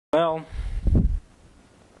Well,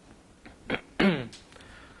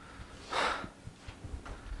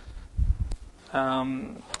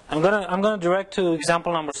 I'm gonna direct to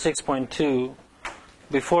example number 6.2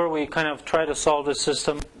 before we kind of try to solve this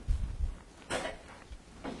system.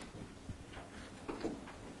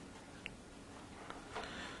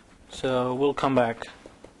 So we'll come back.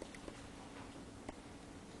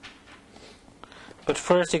 But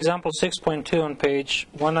first, example 6.2 on page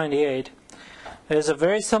 198 is a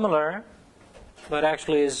very similar, but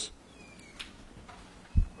actually is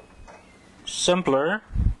simpler,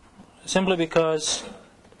 simply because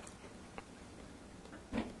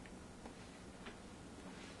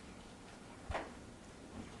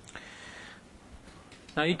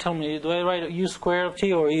now you tell me, do I write u squared of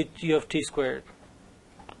t or u of t squared?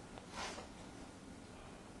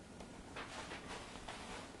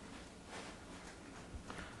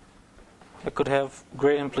 That could have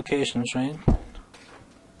great implications, right?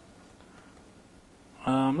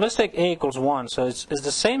 Let's take a equals 1. So it's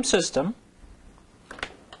the same system.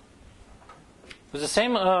 It's the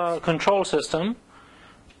same control system,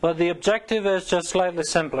 but the objective is just slightly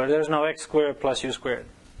simpler. There's no x squared plus u squared.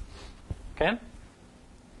 Okay?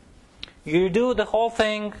 You do the whole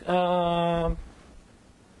thing,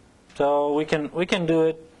 so we can do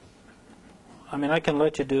it. I mean, I can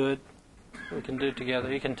let you do it. We can do it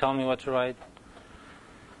together. You can tell me what to write.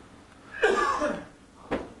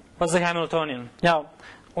 What's the Hamiltonian? Now,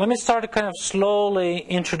 let me start to kind of slowly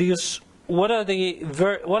introduce what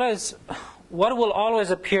will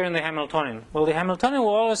always appear in the Hamiltonian. Well, the Hamiltonian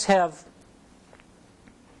will always have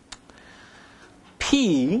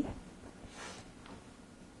P.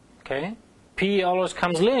 Okay, P always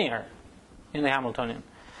comes linear in the Hamiltonian.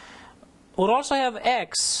 Would also have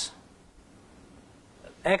X.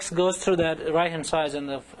 X goes through that right-hand side and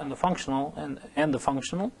the functional and the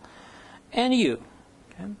functional, and U.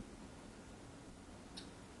 Okay.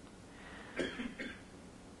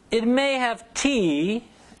 It may have T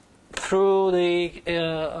through the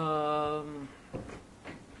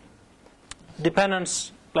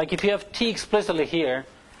dependence, like if you have T explicitly here,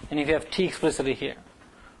 and if you have T explicitly here.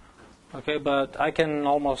 Okay, but I can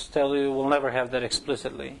almost tell you we'll never have that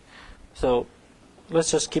explicitly. So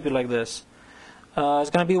let's just keep it like this. It's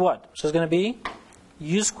going to be what? So it's going to be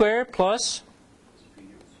u squared plus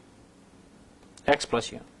x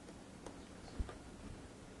plus u.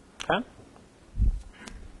 Okay?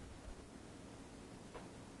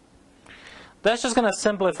 That's just going to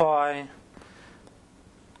simplify.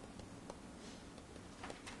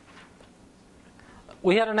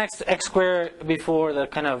 We had an x squared before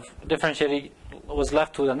that kind of differentiated was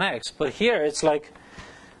left with an x, but here it's like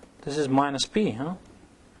this is minus p, huh?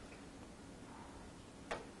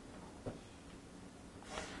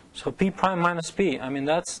 So p prime minus p. I mean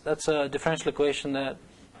that's a differential equation that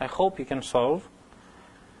I hope you can solve.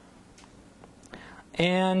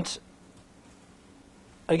 And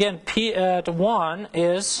again, p at 1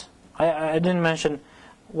 is, I didn't mention,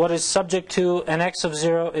 what is subject to an x of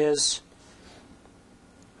 0 is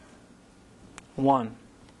 1.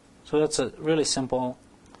 So that's a really simple,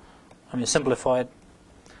 simplified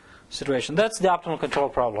situation. That's the optimal control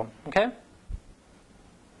problem. Okay?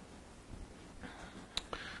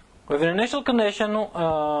 We have an initial condition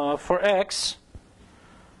for x,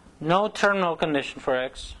 no terminal condition for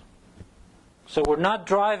x. So we're not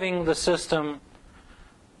driving the system.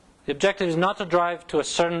 The objective is not to drive to a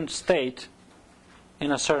certain state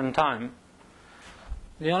in a certain time.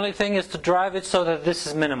 The only thing is to drive it so that this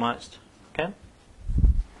is minimized. Okay?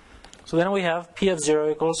 So then we have p of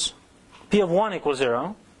 0 equals, p of 1 equals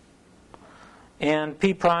 0, and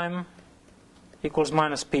p prime equals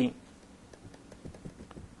minus p.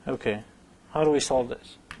 Okay, how do we solve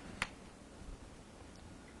this?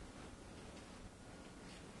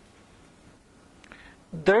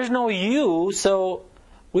 There's no u, so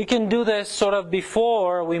we can do this sort of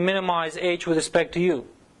before we minimize h with respect to u.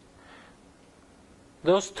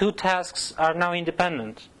 Those two tasks are now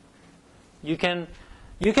independent. You can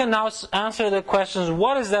now answer the questions,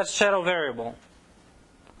 what is that shadow variable?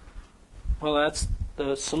 Well, that's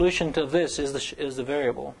the solution to this is the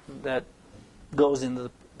variable that goes into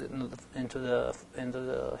the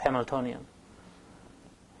Hamiltonian.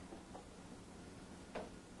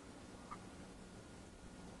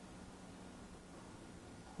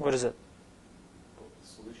 What is it?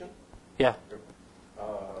 Solution? Yeah.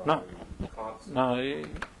 No. No.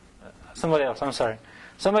 Somebody else. I'm sorry.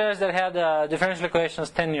 Somebody else that had differential equations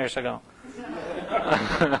 10 years ago.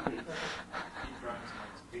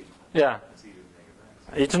 Yeah.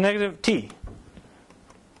 E to negative t.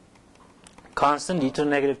 Constant e to the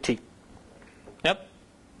negative t. Yep.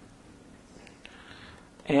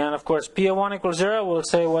 And of course, P of 1 equals 0, we'll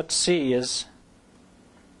say what C is.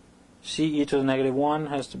 C e to the negative 1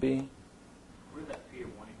 has to be. Where did that P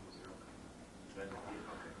of 1 equals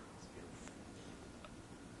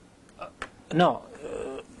 0? No,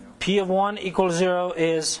 P of 1 equals 0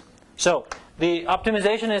 is, so the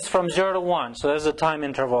optimization is from 0 to 1, so there's a time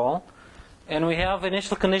interval. And we have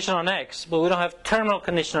initial condition on x, but we don't have terminal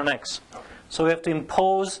condition on x. Okay. So we have to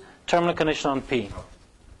impose terminal condition on P.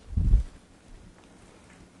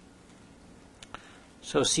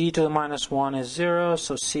 So C to the minus 1 is 0,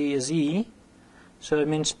 so C is E. So it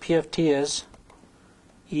means P of t is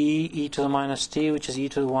e to the minus t, which is e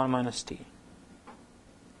to the 1 minus t.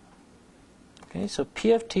 Okay, so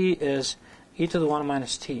P of t is e to the 1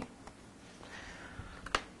 minus t.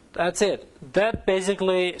 That's it. That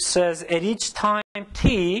basically says at each time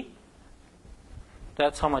t,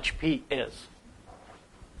 that's how much P is.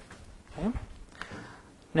 Okay.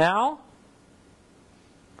 Now,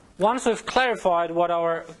 once we've clarified what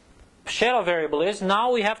our shadow variable is,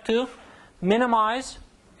 now we have to minimize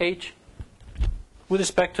h with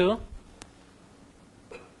respect to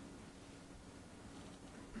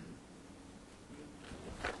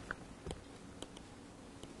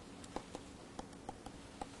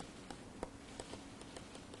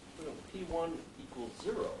P1 equals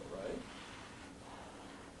 0, right?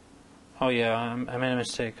 oh yeah, I made a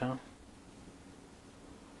mistake, huh?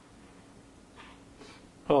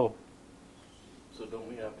 Oh, So don't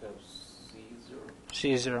we have to have C0?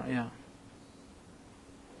 C is 0, yeah.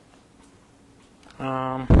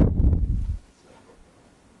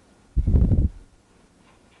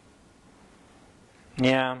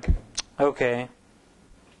 Yeah, okay.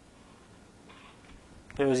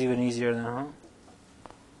 It was even easier then, huh?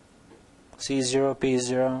 C is 0, P is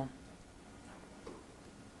 0.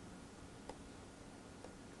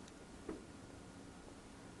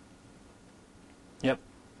 Yep.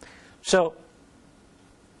 So,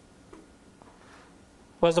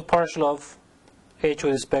 what's the partial of h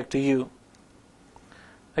with respect to u?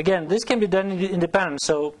 Again, this can be done independent,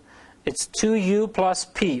 so it's 2u plus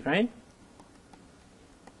p, right?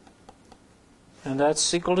 And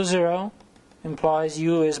that's equal to 0, implies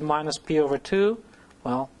u is minus p over 2.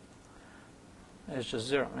 Well, it's just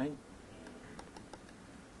 0, right?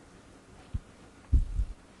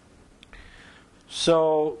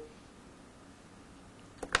 So,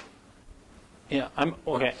 yeah,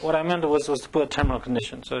 okay. What I meant was to put a terminal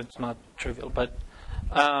condition, so it's not trivial. But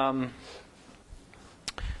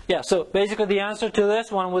yeah, so basically the answer to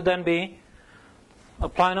this one would then be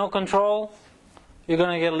apply no control. You're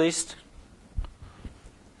going to get least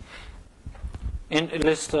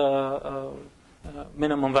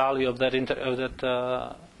minimum value of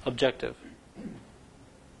that objective.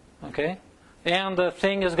 Okay, and the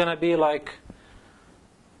thing is going to be like.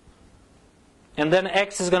 And then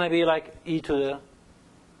x is going to be like e to the,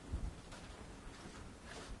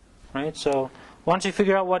 right? So once you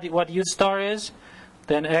figure out what u star is,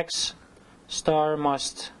 then x star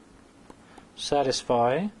must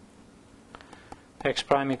satisfy x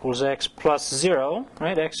prime equals x plus 0,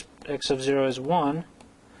 right? X of 0 is 1,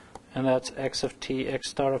 and that's x of t, x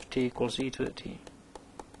star of t equals e to the t.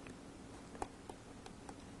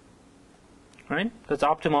 Right? That's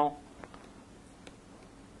optimal.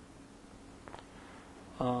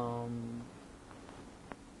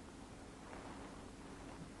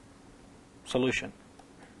 Solution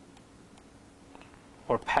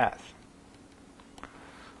or path.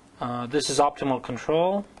 This is optimal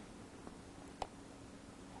control,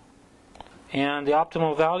 and the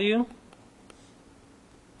optimal value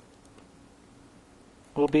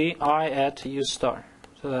will be I at u star.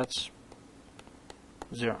 So that's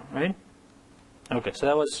 0, right? Okay, so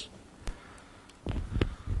that was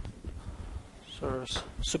sort of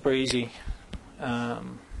super easy.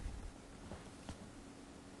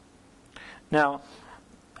 Now,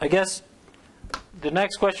 I guess the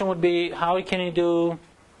next question would be, how can you do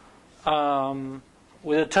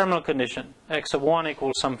with a terminal condition, x of 1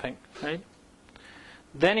 equals something, right?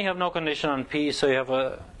 Then you have no condition on p, so you have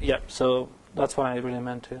a, yeah, so that's what I really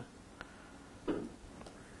meant to.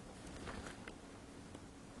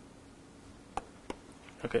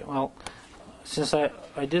 Okay, well, since I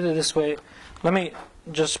did it this way, let me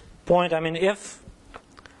just point, I mean, if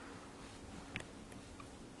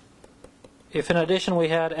in addition we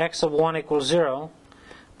had x of 1 equals 0,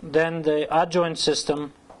 then the adjoint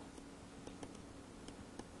system,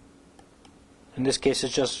 in this case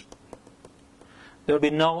it's just, there will be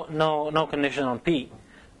no condition on p.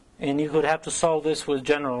 And you could have to solve this with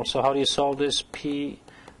general. So how do you solve this? P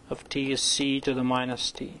of t is c to the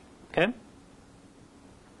minus t. Okay?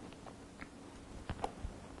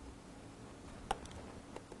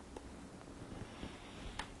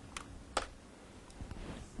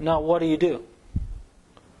 Now what do?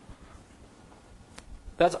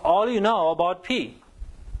 That's all you know about P.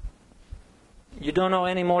 You don't know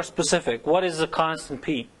any more specific. What is the constant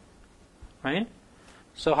P? Right?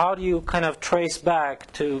 So how do you kind of trace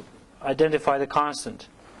back to identify the constant?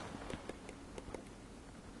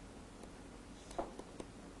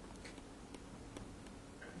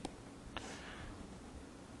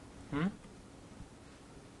 You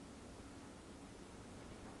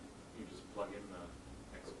just plug in the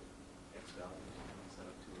x values and set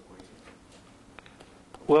up two equations.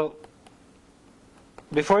 Well,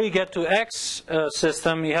 before you get to X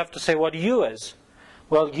system, you have to say what U is.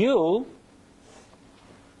 Well, U,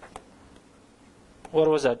 what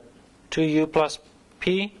was that? 2U plus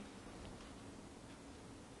P?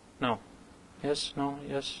 No. Yes, no,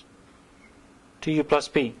 yes. 2U plus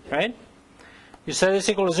P, right? You set this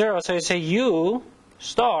equal to 0, so you say U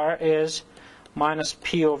star is minus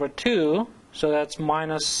P over 2, so that's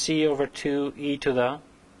minus C over 2 e to the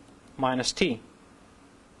minus T.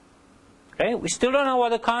 Okay? We still don't know what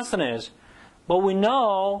the constant is, but we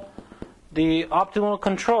know the optimal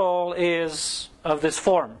control is of this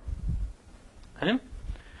form. Okay?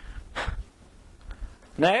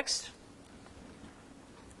 Next,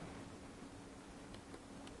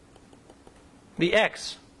 the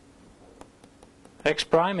x. X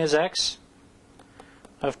prime is x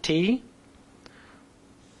of t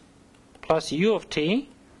plus u of t.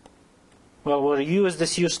 Well, where u is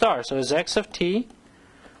this u star, so it's x of t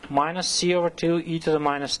minus c over 2 e to the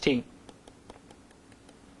minus t.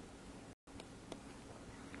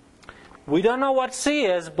 We don't know what c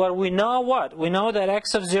is, but we know what? We know that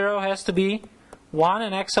x of 0 has to be 1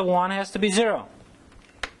 and x of 1 has to be 0.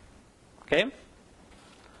 Okay?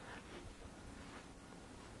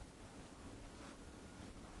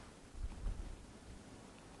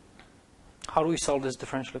 How do we solve this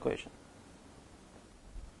differential equation?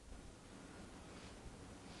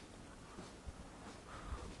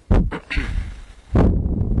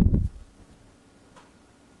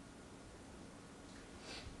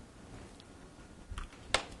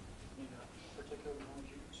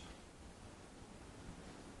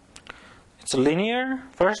 It's linear,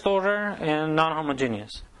 first order, and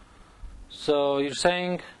non-homogeneous. So you're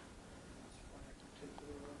saying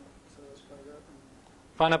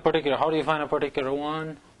find a particular. How do you find a particular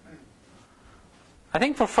one? I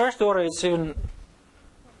think for first order it's even.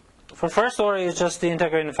 For first order it's just the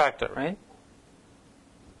integrating factor, right?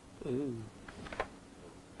 Ooh.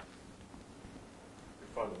 You're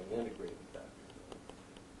finding an integrating factor.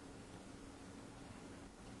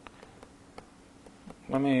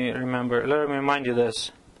 Let me remind you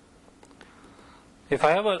this. If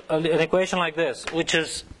I have an equation like this, which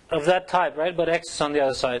is of that type, right? But x is on the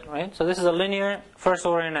other side, right? So this is a linear first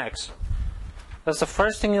order in x. That's the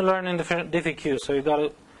first thing you learn in the diffie-q. So you got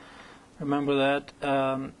to remember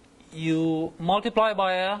that. You multiply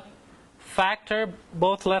by a factor,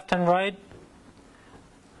 both left and right.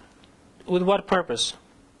 With what purpose?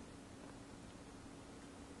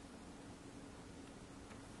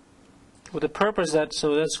 With the purpose that,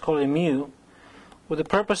 so let's call it mu. With the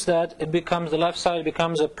purpose that it becomes, the left side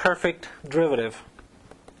becomes a perfect derivative.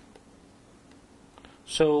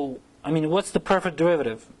 So, I mean, what's the perfect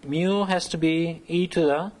derivative? Mu has to be e to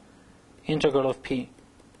the integral of p.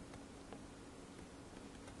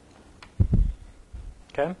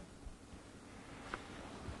 Okay?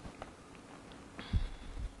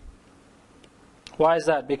 Why is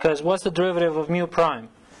that? Because what's the derivative of mu prime?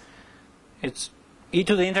 It's e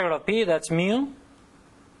to the integral of p, that's mu,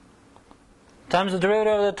 times the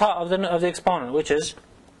derivative of the top of the exponent, which is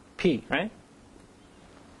p, right?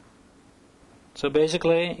 So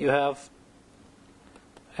basically you have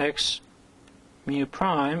x mu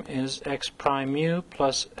prime is x prime mu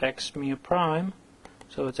plus x mu prime.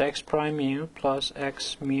 So it's x prime mu plus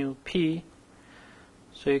x mu p.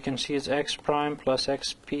 So you can see it's x prime plus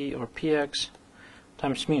xp or px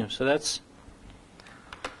times mu. So that's,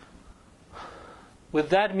 with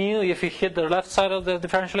that mu, if you hit the left side of the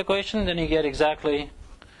differential equation, then you get exactly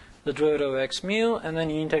the derivative of x mu, and then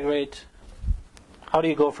you integrate. How do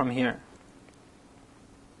you go from here?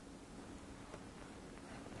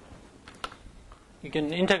 You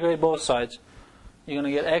can integrate both sides. You're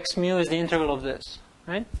going to get x mu is the integral of this,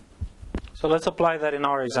 right? So let's apply that in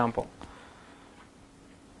our example.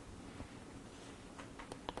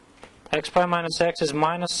 X prime minus x is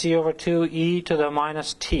minus c over 2 e to the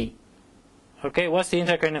minus t. Okay, what's the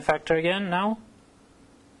integrating factor again now?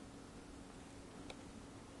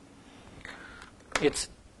 It's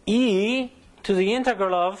e to the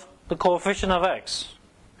integral of the coefficient of x,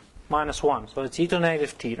 minus 1. So it's e to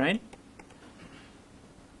negative t, right?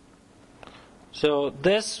 So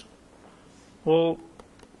this will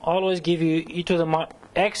always give you e to the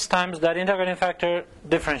x times that integrating factor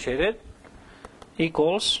differentiated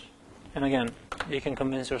equals, and again, you can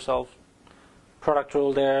convince yourself, product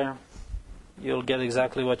rule there, you'll get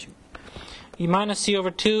exactly what you, e minus c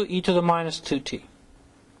over 2 e to the minus 2t.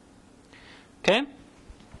 Okay?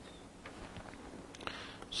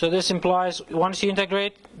 So this implies, once you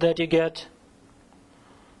integrate, that you get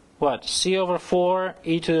what? C over 4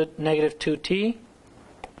 e to the negative 2t.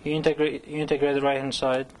 You integrate the right hand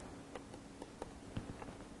side.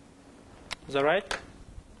 Is that right?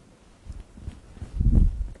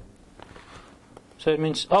 So it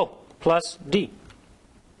means, oh, plus d,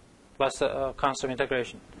 plus the constant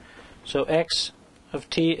integration. So x of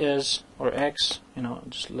t is, or x,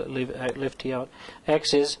 just leave t out.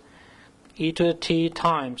 X is e to the t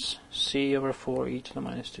times c over 4 e to the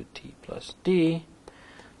minus 2t plus d.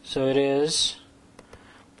 So it is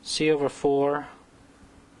c over 4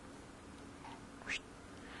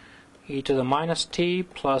 e to the minus t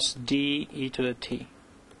plus d e to the t.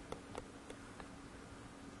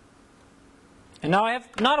 And now I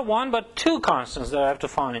have not one but two constants that I have to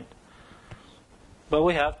find. But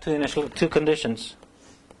we have two conditions.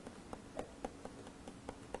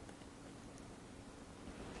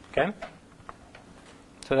 Okay?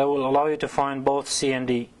 So that will allow you to find both c and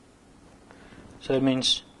d. So it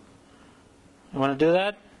means, you want to do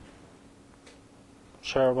that?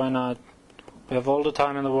 Sure, why not? We have all the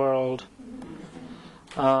time in the world.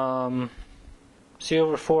 C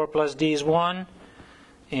over 4 plus d is 1.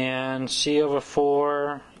 And c over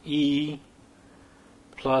 4 e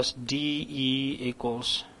plus de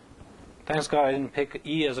equals. Thanks God I didn't pick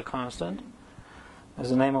e as a constant, as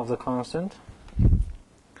the name of the constant.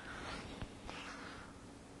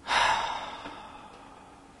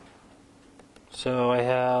 So I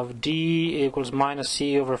have d equals minus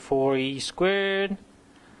c over 4e squared.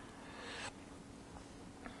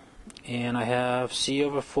 And I have c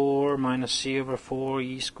over 4 minus c over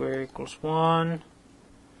 4e squared equals 1.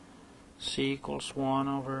 C equals 1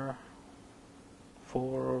 over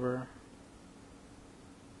 4 over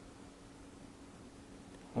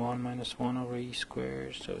 1 minus 1 over e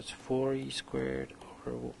squared. So it's 4e squared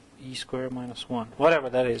over e squared minus 1.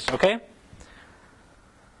 Whatever that is, okay?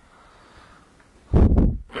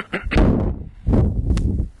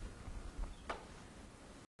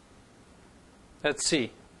 Let's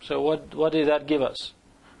see. So what did that give us?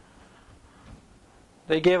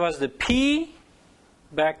 They gave us the p.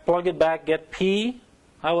 Plug it back, get p.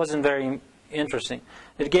 That wasn't very interesting.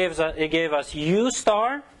 It gave us u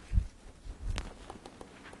star.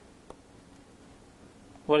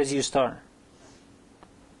 What is u star?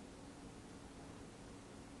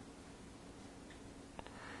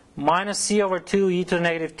 Minus c over 2 e to the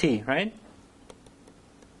negative t, right?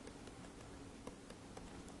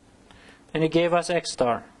 And it gave us x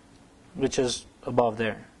star, which is above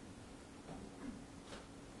there.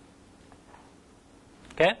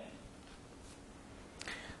 Okay?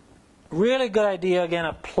 Really good idea, again,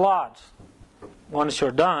 a plot once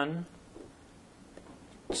you're done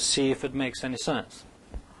to see if it makes any sense.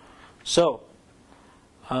 So,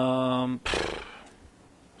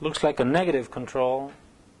 looks like a negative control.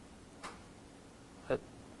 That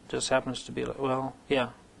just happens to be like, well, yeah,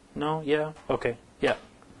 no, yeah, okay, yeah.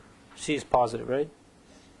 C is positive, right?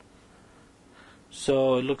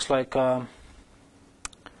 So it looks like goes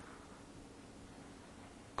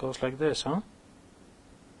like this, huh?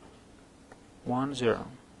 1, 0.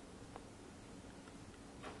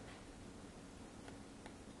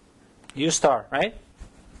 U star, right?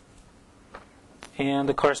 And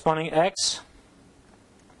the corresponding x.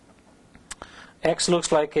 X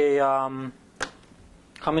looks like a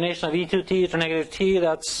combination of e to t to negative t.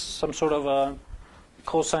 That's some sort of a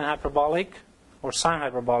cosine hyperbolic or sine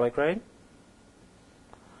hyperbolic, right?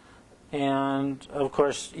 And of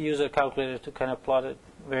course, use a calculator to kind of plot it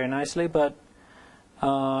very nicely. But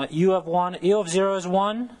u of 0 is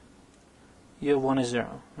 1, u of 1 is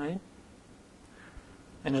 0, right?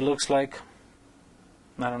 And it looks like,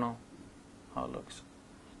 I don't know how it looks.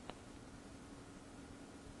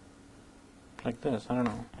 Like this, I don't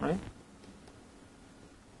know, right?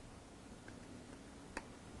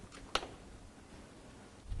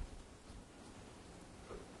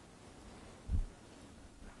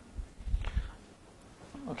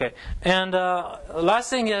 Okay, and last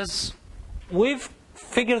thing is, we've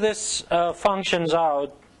figured this functions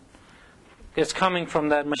out. It's coming from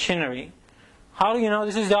that machinery. How do you know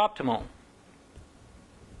this is the optimal?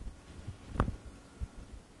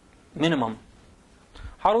 Minimum.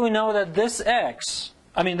 How do we know that this x,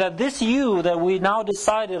 that this u that we now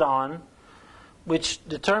decided on, which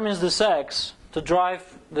determines this x, to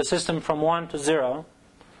drive the system from 1 to 0,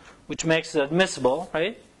 which makes it admissible,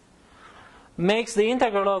 right? Makes the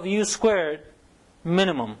integral of u squared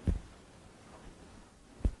minimum.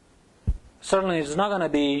 Certainly it's not going to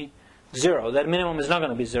be 0. That minimum is not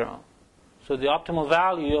going to be 0. So the optimal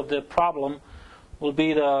value of the problem will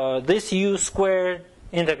be this u squared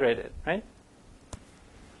integrated, right?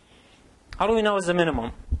 How do we know it's the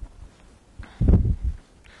minimum?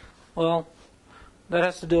 Well, that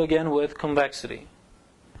has to do again with convexity.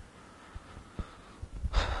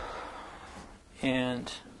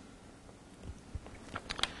 And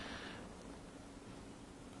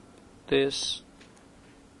this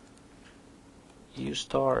u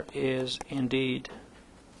star is indeed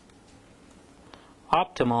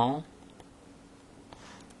optimal.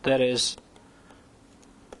 That is,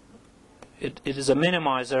 it is a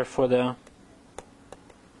minimizer for the,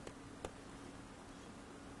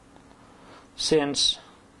 since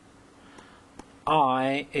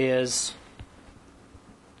I is,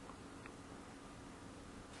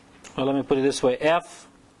 well, let me put it this way, f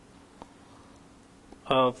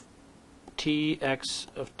of t, x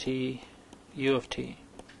of t, u of t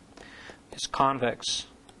is convex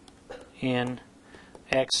in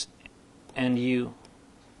x and u.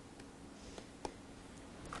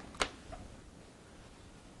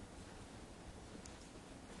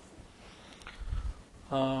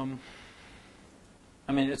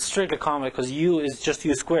 I mean, it's strictly convex because u is just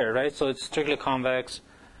u squared, right? So it's strictly convex.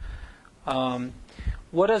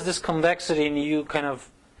 What does this convexity in u kind of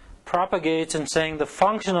propagates in saying the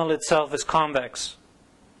functional itself is convex?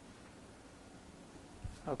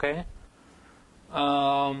 Okay.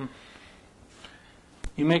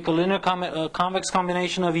 You make a linear convex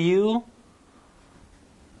combination of u.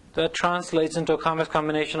 That translates into a convex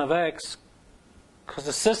combination of x because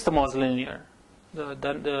the system was linear.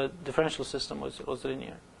 The differential system was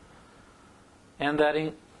linear. And that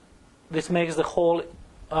this makes the whole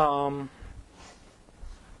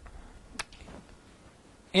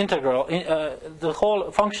integral, the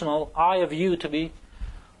whole functional I of u to be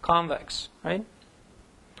convex, right?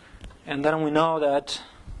 And then we know that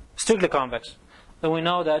strictly convex. Then we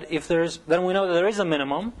know that there is a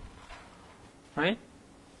minimum, right?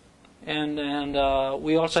 And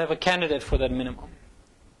we also have a candidate for that minimum.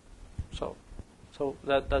 So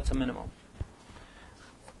that's a minimum.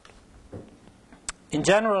 In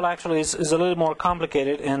general, actually, it's a little more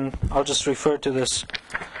complicated, and I'll just refer to this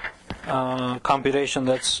computation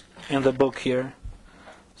that's in the book here.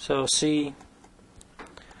 So see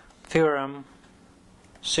theorem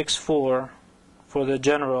 6.4 for the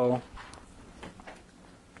general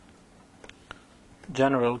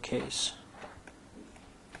case.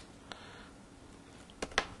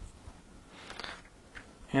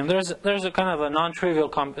 And there's a kind of a non-trivial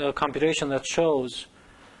computation that shows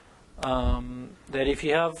that if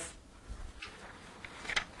you have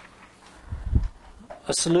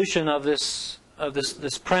a solution of this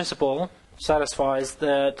principle satisfies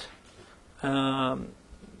that, then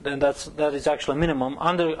that is actually minimum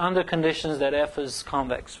under conditions that f is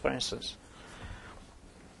convex, for instance.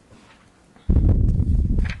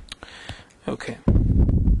 Okay.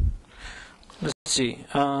 Let's see.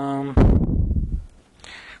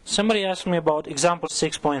 Somebody asked me about example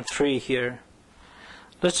 6.3 here.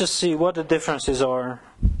 Let's just see what the differences are.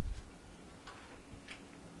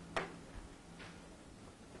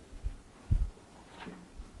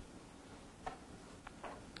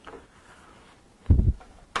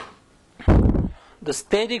 The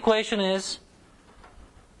state equation is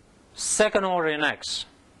second order in x.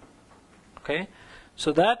 Okay?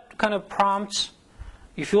 So that kind of prompts,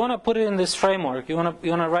 if you want to put it in this framework, you want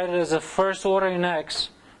to write it as a first order in x,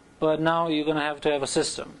 but now you're going to have a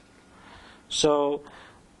system. So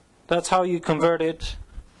that's how you convert it.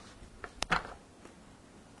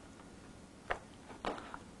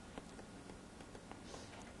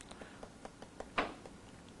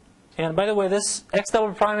 And by the way, this x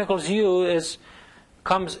double prime equals u is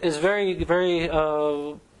very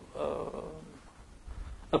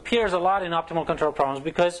appears a lot in optimal control problems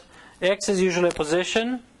because x is usually a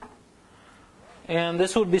position. And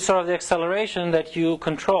this would be sort of the acceleration that you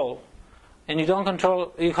control. And you don't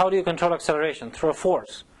control, how do you control acceleration? Through a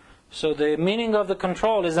force. So the meaning of the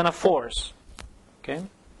control is in a force. Okay?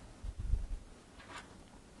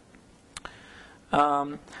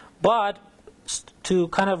 But to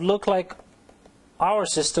kind of look like our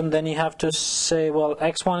system, then you have to say, well,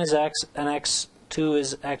 x1 is x and x2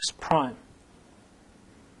 is x prime.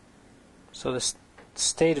 So the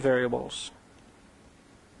state variables.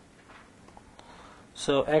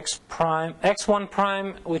 So x1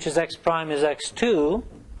 prime, which is x prime, is x2,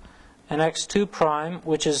 and x2 prime,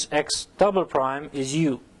 which is x double prime, is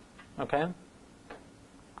u. Okay?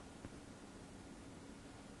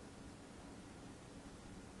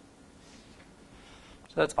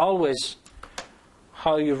 So that's always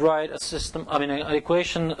how you write a system, an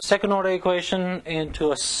equation, second order equation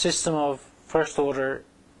into a system of first order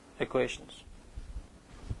equations.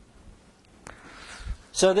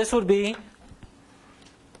 So this would be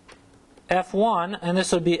F1 and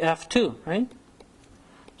this would be F2, right?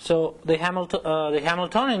 So the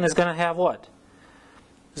Hamiltonian is going to have what?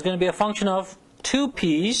 It's going to be a function of two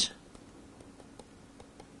p's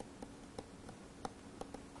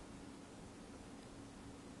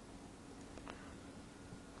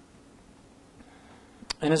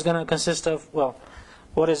and it's going to consist of, well,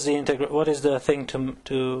 what is the integral? What is the thing to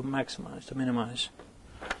maximize, to minimize?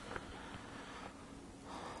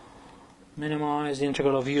 Minimize the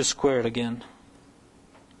integral of u squared again.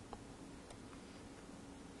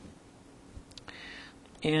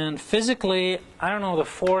 And physically, I don't know, the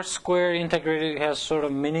 4 squared integrated has sort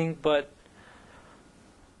of meaning, but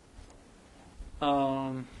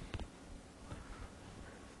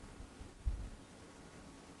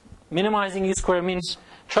minimizing u squared means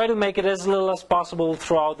try to make it as little as possible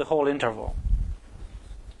throughout the whole interval.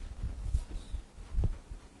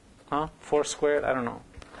 4 squared? I don't know.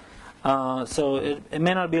 So it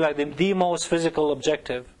may not be like the most physical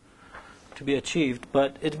objective to be achieved,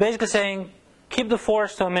 but it's basically saying keep the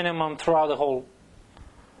force to a minimum throughout the whole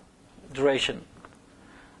duration,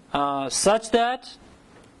 such that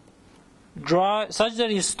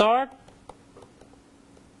you start,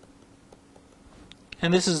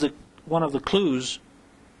 and this is one of the clues.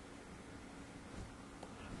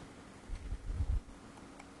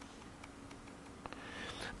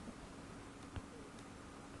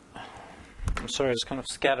 I'm sorry, it's kind of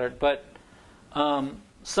scattered, but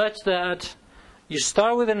such that you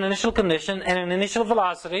start with an initial condition and an initial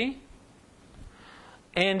velocity,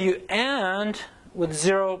 and you end with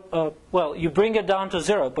zero. Well, you bring it down to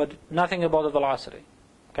zero, but nothing about the velocity.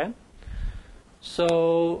 Okay?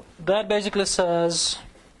 So that basically says,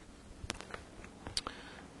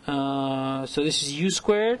 so this is u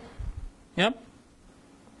squared, yep,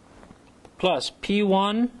 plus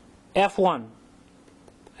p1 f1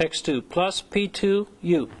 x2 plus p2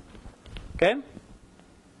 u. Okay?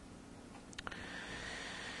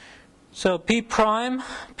 So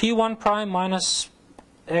p1 prime minus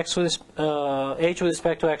h with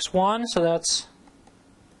respect to x1, so that's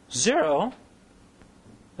 0.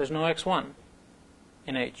 There's no x1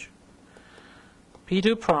 in h.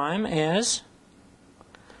 p2 prime is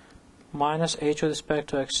minus h with respect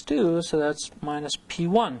to x2, so that's minus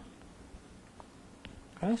p1.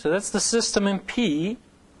 Okay, so that's the system in P,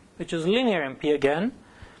 which is linear in P again.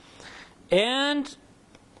 And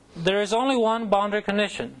there is only one boundary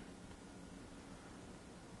condition.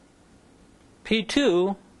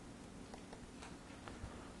 P2,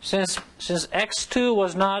 since x2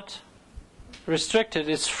 was not restricted,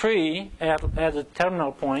 it's free at the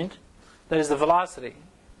terminal point, that is the velocity.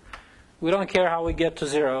 We don't care how we get to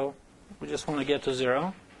 0, we just want to get to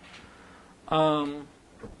 0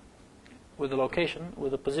 with the location,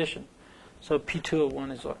 with the position. So P2 of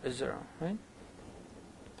 1 is 0, right?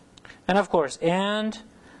 And of course, and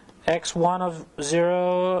x1 of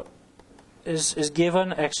 0 is given,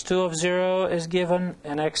 x2 of 0 is given,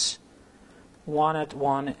 and x1 at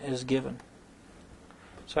 1 is given.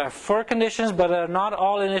 So I have 4 conditions, but they're not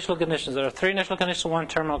all initial conditions. There are 3 initial conditions, 1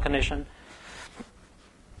 terminal condition.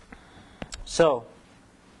 So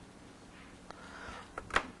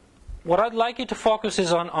what I'd like you to focus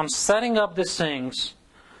is on setting up these things.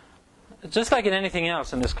 Just like in anything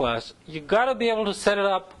else in this class, you've got to be able to set it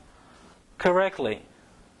up correctly.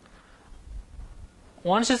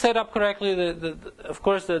 Once you set it up correctly, of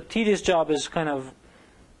course, the tedious job is kind of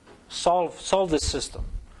solve this system.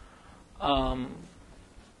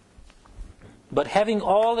 But having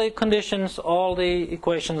all the conditions, all the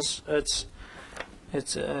equations, it's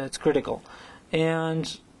critical.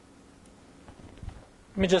 And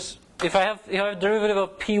let me just, if I have derivative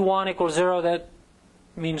of P1 equals 0, that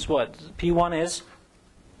means what? P1 is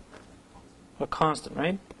a constant,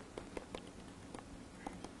 right?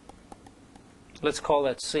 Let's call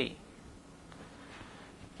that C.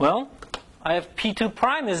 Well, I have P2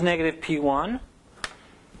 prime is negative P1.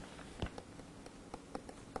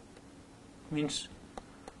 Means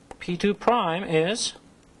P2 prime is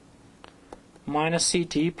minus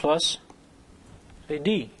CT plus, say,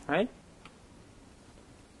 D, right?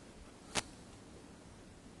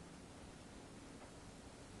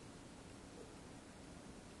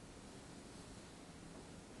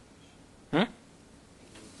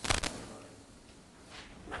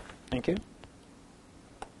 Thank you.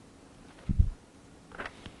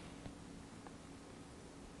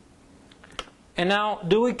 And now,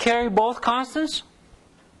 do we carry both constants?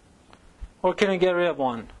 Or can we get rid of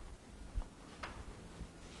one?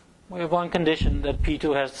 We have one condition that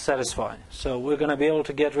P2 has to satisfy. So we're going to be able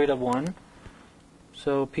to get rid of one.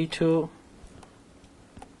 So P2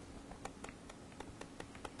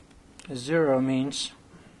 is 0 means...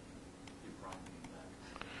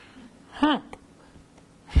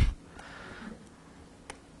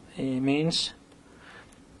 It means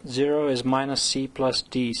 0 is minus C plus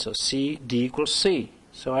D. So D equals C.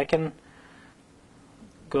 So I can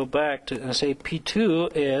go back to and say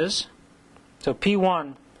P2 is... So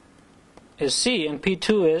P1 is C and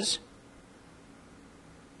P2 is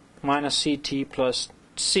minus CT plus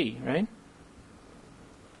C, right?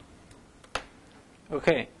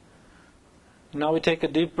 Okay. Now we take a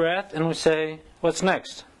deep breath and we say, what's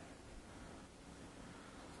next?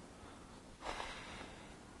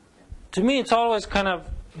 To me, it's always kind of,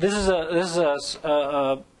 this is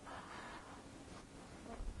a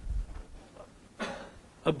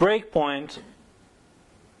break point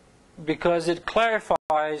because it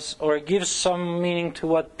clarifies or it gives some meaning to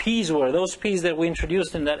what P's were. Those P's that we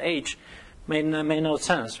introduced in that H made no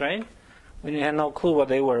sense, right? We had no clue what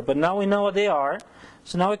they were. But now we know what they are.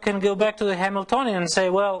 So now we can go back to the Hamiltonian and say,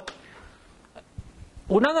 well,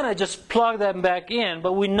 we're not going to just plug them back in,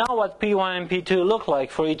 but we know what P1 and P2 look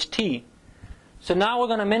like for each T. So now we're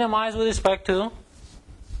going to minimize with respect to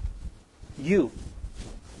U.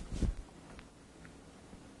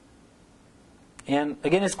 And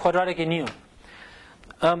again, it's quadratic in U.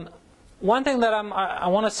 One thing that I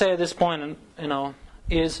want to say at this point,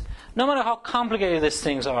 is no matter how complicated these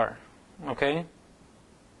things are, okay?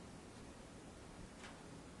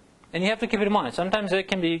 And you have to keep it in mind. Sometimes they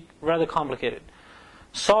can be rather complicated.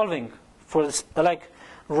 Solving for this, like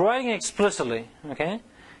writing explicitly, okay?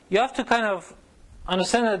 You have to kind of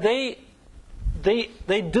understand that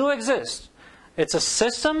they do exist. It's a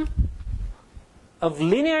system of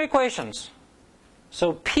linear equations.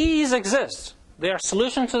 So P's exist. They are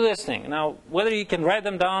solutions to this thing. Now, whether you can write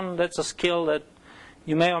them down, that's a skill that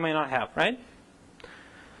you may or may not have, right?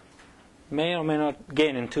 May or may not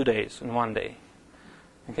gain in 2 days, in 1 day.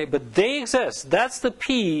 Okay, but they exist. That's the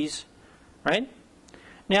P's, right?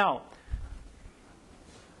 Now,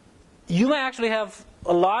 you may actually have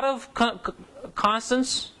a lot of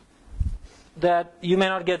constants that you may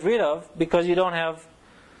not get rid of because you don't have,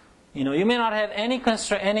 you may not have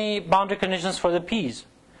any boundary conditions for the P's.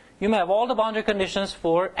 You may have all the boundary conditions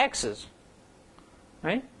for X's,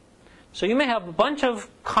 right? So you may have a bunch of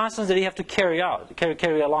constants that you have to carry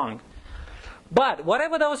along. But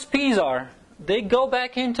whatever those P's are, they go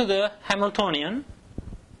back into the Hamiltonian,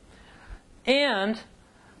 and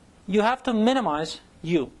you have to minimize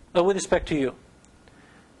U with respect to U.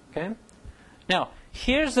 Okay. Now,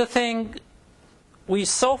 here's the thing.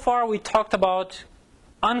 So far we talked about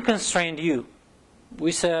unconstrained U.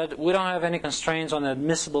 We said we don't have any constraints on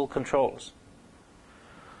admissible controls.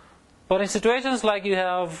 But in situations like you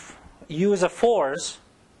have U as a force,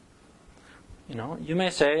 you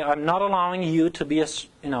may say, I'm not allowing U to be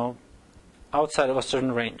outside of a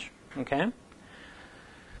certain range. Okay?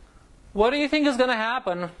 What do you think is going to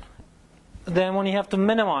happen then when you have to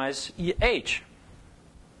minimize H?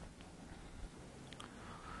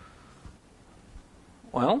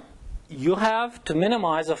 Well, you have to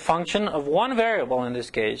minimize a function of one variable in this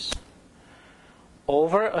case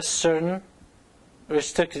over a certain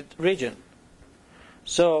restricted region.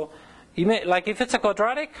 So you may, like if it's a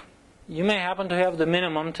quadratic, you may happen to have the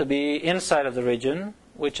minimum to be inside of the region,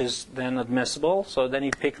 which is then admissible, so then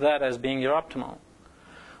you pick that as being your optimal.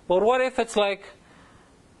 But what if it's like,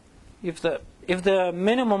 if the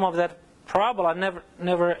minimum of that parabola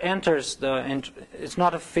never enters it's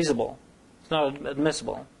not feasible, it's not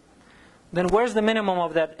admissible, then where's the minimum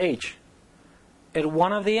of that H? At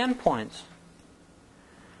one of the endpoints.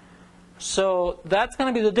 So that's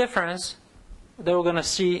going to be the difference that we're going to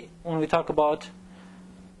see when we talk about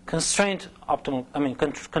constraint optimal,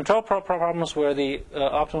 control problems where the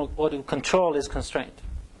optimal control is constrained.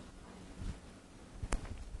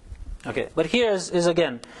 Okay, but here is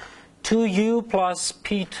again 2U plus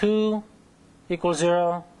P2 equals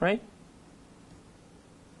 0, right?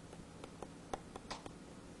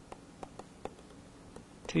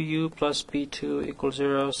 U plus P2 equals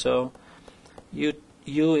 0, so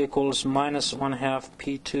U equals minus 1/2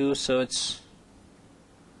 P2, so it's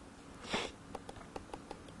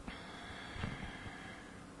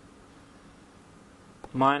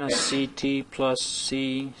minus CT plus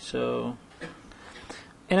C. So,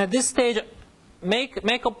 and at this stage,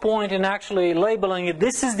 make a point in actually labeling it.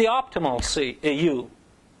 This is the optimal U.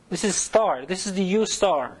 This is star. This is the U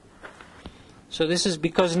star. So this is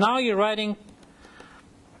because now you're writing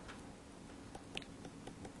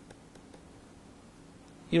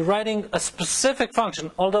a specific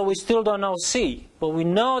function, although we still don't know C, but we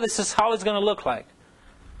know this is how it's going to look like.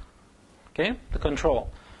 Okay, the control.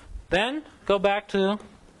 Then go back to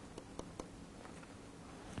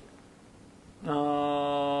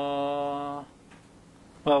well,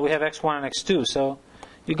 we have x1 and x2, so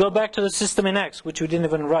you go back to the system in x, which we didn't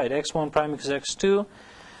even write. x1 prime equals x2,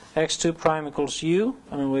 x2 prime equals u.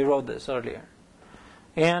 I mean, we wrote this earlier.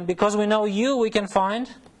 And because we know u, we can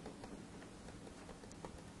find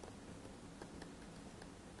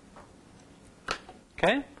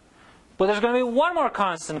okay? But there's going to be one more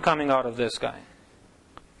constant coming out of this guy.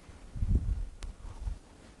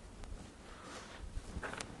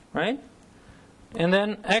 Right? And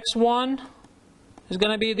then x1 is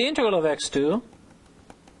going to be the integral of x2.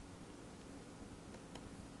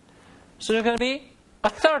 So there's going to be a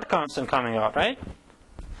third constant coming out, right?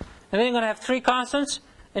 And then you're going to have three constants,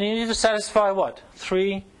 and you need to satisfy what?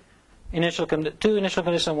 Two initial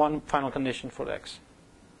conditions and one final condition for x.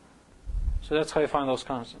 So that's how you find those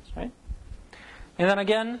constants, right? And then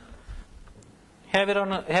again, have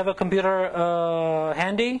a computer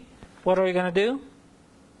handy. What are you going to do?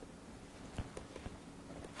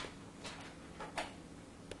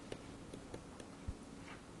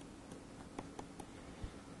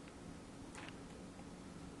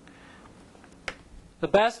 The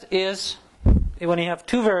best is when you have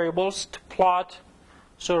two variables to plot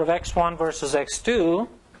sort of x1 versus x2.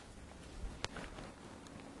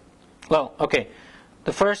 Well, okay.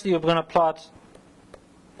 The first you're going to plot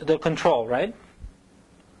the control, right?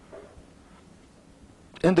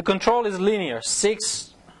 And the control is linear.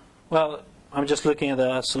 6, well, I'm just looking at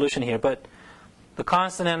the solution here, but the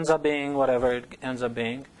constant ends up being whatever it ends up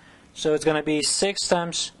being. So it's going to be 6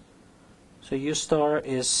 times, so u star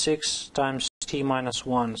is 6 times t minus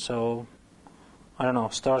 1. So, I don't know,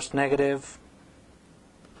 starts negative,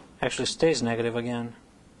 actually stays negative again.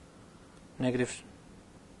 Negative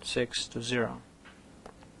 6 to 0.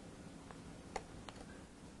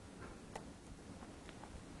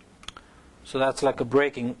 So that's like a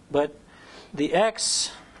breaking. But the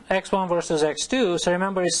x1 versus x2, so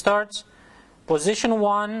remember it starts position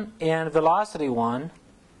 1 and velocity 1,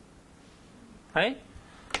 right?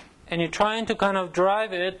 And you're trying to kind of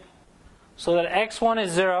drive it so that x1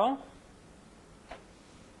 is 0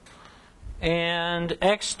 and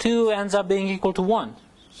x2 ends up being equal to 1.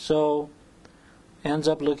 So ends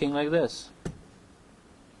up looking like this.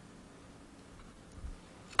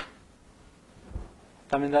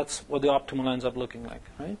 I mean, that's what the optimal ends up looking like,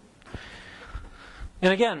 right?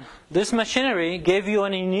 And again, this machinery gave you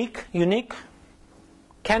an unique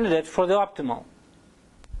candidate for the optimal.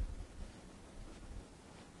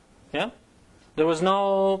 Yeah? There was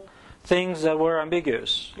no things that were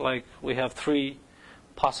ambiguous, like we have 3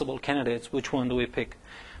 possible candidates, which one do we pick?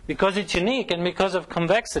 Because it's unique and because of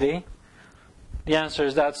convexity, the answer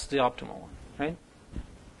is that's the optimal one, right?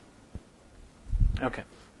 Okay.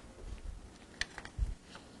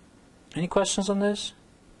 Any questions on this?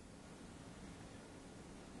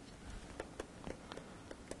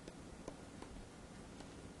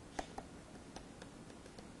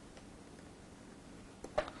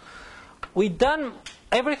 We've done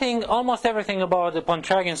everything, almost everything about the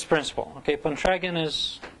Pontryagin's principle. Okay, Pontryagin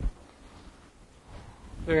is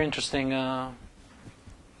a very interesting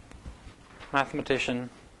mathematician.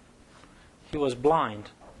 He was blind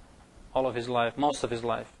all of his life, most of his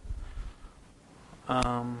life.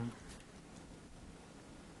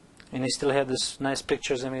 And he still had these nice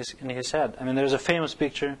pictures in his head. I mean, there's a famous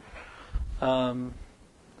picture.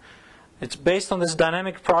 It's based on this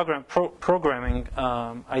dynamic programming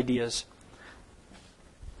ideas.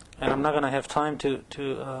 And I'm not going to have time to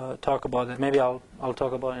talk about it. Maybe I'll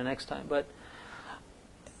talk about it next time. But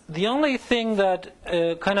the only thing that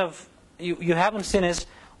kind of you haven't seen is,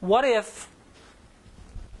 what if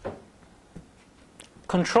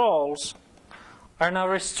controls are now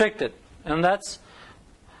restricted? And that's,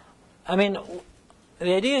 I mean,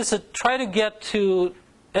 the idea is to try to get to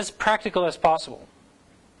as practical as possible.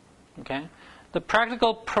 Okay, the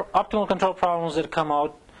practical optimal control problems that come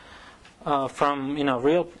out from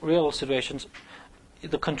real situations,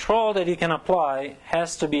 the control that you can apply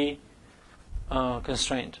has to be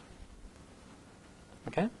constrained.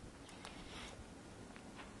 Okay.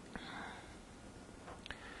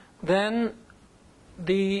 Then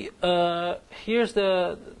here's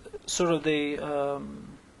the sort of the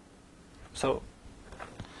so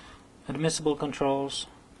admissible controls.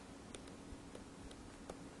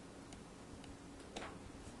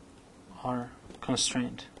 are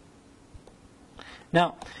constrained.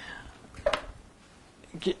 Now,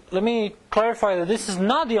 let me clarify that this is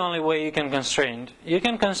not the only way you can constrain. You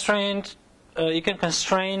can constrain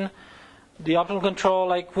the optimal control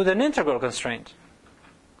like with an integral constraint.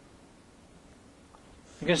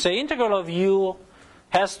 You can say integral of u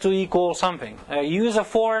has to equal something. U is a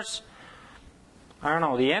force. I don't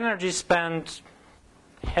know. The energy spent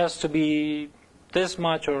has to be this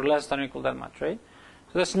much or less than or equal that much, right?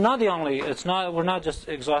 So that's not the only. It's not. We're not just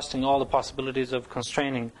exhausting all the possibilities of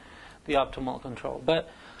constraining the optimal control. But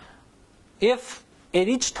if at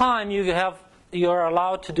each time you're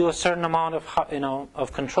allowed to do a certain amount of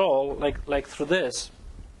of control, like through this,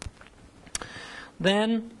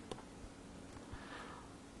 then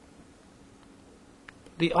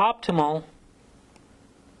the optimal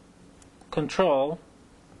control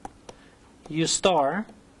U star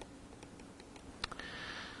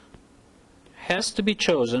has to be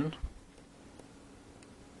chosen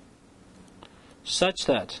such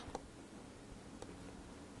that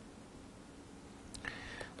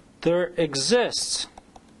there exists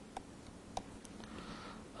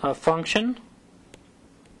a function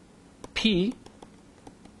P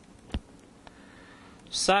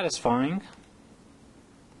satisfying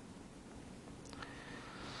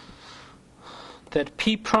that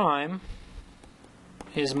P prime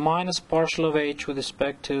is minus partial of h with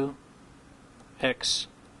respect to x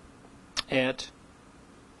at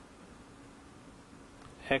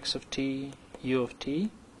x of t, u of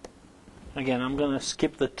t. Again, I'm going to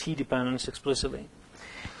skip the t dependence explicitly.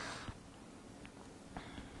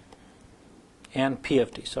 And p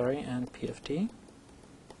of t, and p of t.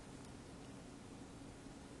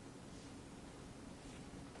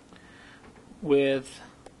 With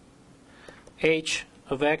h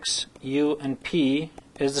of x, u, and p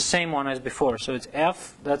is the same one as before. So it's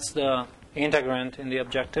f, that's the integrand in the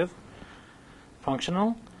objective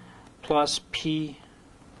functional, plus p,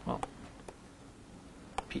 well,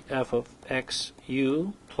 f of x,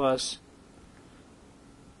 u, plus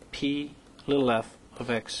p little f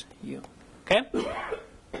of x, u. Okay?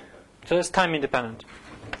 So it's time independent.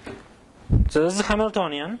 So this is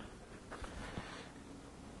Hamiltonian.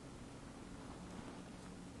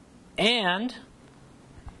 And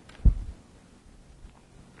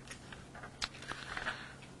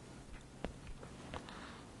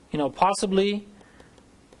possibly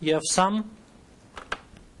you have some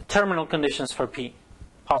terminal conditions for P.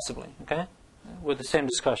 Possibly, okay? With the same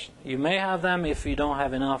discussion. You may have them if you don't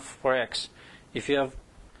have enough for X. If you have,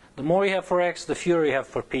 the more you have for X, the fewer you have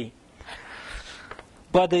for P.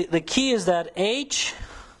 But the key is that H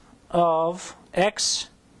of X,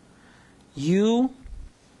 U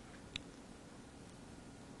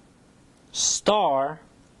star,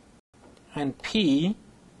 and P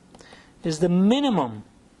is the minimum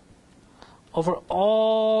over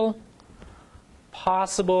all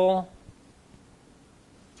possible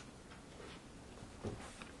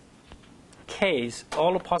K's,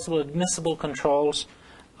 all the possible admissible controls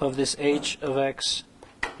of this H of X,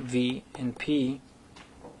 V, and P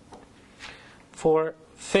for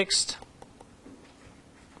fixed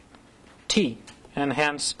T, and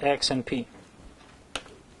hence X and P.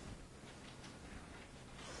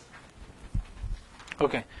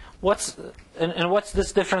 Okay, what's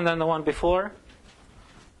this different than the one before?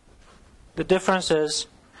 The difference is,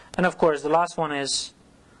 and of course the last one is,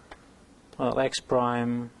 well, x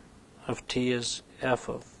prime of t is f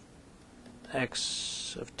of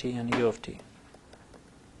x of t and u of t.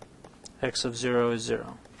 X of 0 is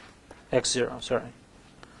 0. X0, sorry.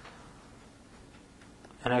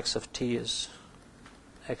 And x of t is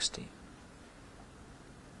xt.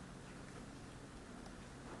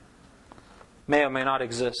 May or may not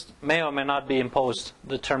exist. May or may not be imposed,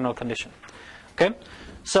 the terminal condition. Okay?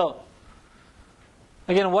 So,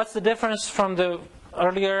 again, what's the difference from the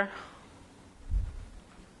earlier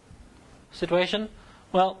situation?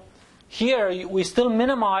 Well, here we still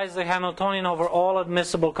minimize the Hamiltonian over all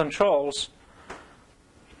admissible controls.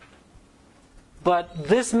 But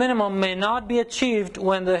this minimum may not be achieved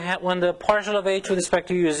when the partial of h with respect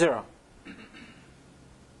to u is 0.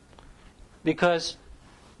 Because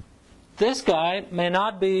this guy may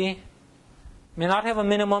not have a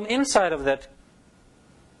minimum inside of that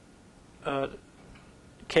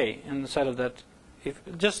k, inside of that, if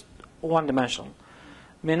just one dimensional.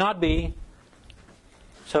 May not be,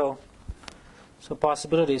 so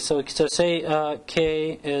possibilities. So say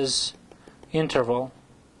k is interval,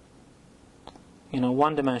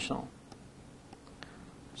 one dimensional.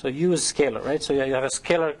 So u is scalar, right? So you have a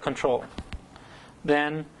scalar control.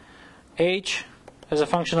 Then h as a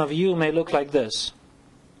function of u may look like this.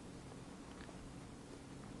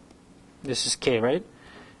 This is k, right?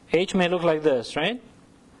 H may look like this, right?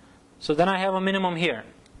 So then I have a minimum here.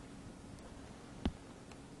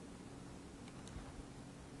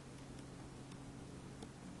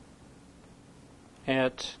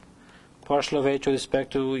 At partial of h with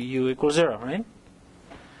respect to u equals 0, right?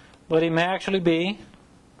 But it may actually be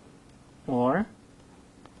more.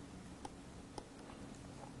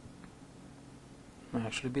 May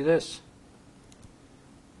actually be this.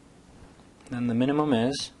 Then the minimum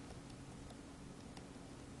is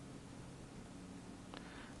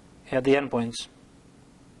at the endpoints.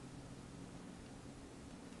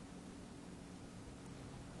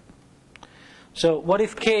 So what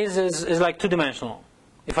if k is like two-dimensional?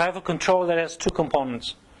 If I have a control that has two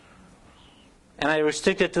components, and I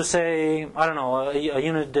restrict it to, say, I don't know, a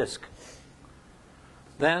unit disk,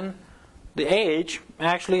 then the age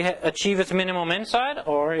actually achieve its minimum inside,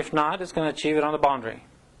 or if not, it's going to achieve it on the boundary.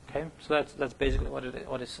 Okay, so that's basically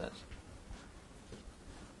what it says.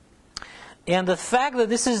 And the fact that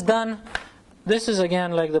this is done, this is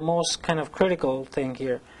again like the most kind of critical thing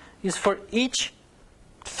here, is for each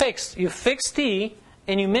fixed. You fix t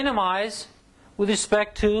and you minimize with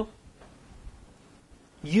respect to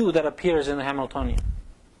u that appears in the Hamiltonian.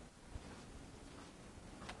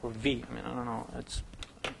 Or v, I mean, I don't know. It's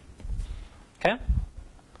okay.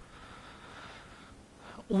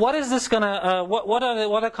 What is this gonna? What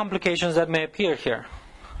are the complications that may appear here?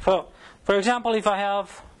 So, for example, if I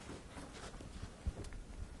have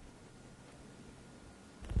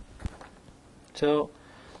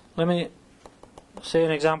let me say an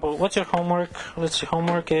example. What's your homework? Let's see.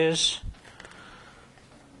 Homework is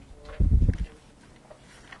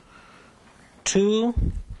 2,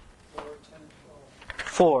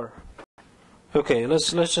 4. Okay,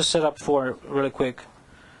 let's just set up 4 really quick.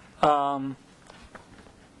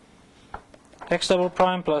 X double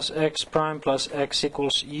prime plus x prime plus x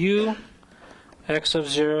equals u. X of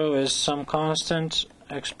 0 is some constant.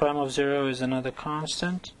 X prime of 0 is another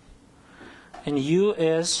constant. And u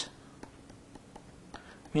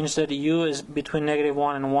means that u is between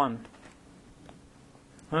 -1 and 1.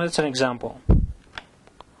 Well, that's an example.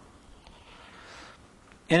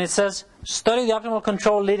 And it says, study the optimal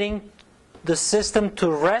control leading the system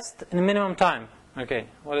to rest in minimum time. Okay,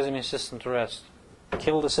 what does it mean, system to rest?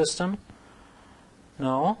 Kill the system?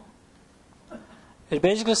 No. It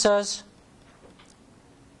basically says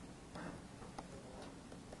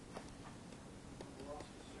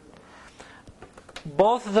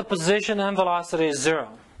both the position and velocity is 0.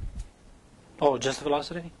 Oh, just the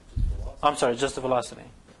velocity? I'm sorry, just the velocity.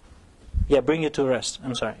 Yeah, bring it to rest.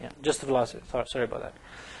 I'm sorry, yeah, just the velocity. Sorry about that.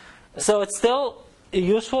 So it's still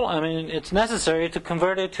useful. I mean, it's necessary to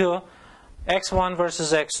convert it to x1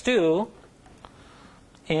 versus x2.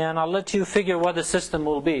 And I'll let you figure what the system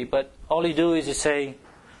will be. But all you do is you say,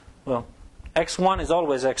 well, x1 is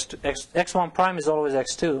always x2. x1 prime is always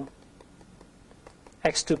x2.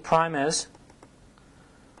 x2 prime is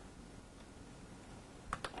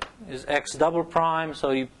x double prime.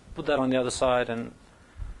 So you put that on the other side. And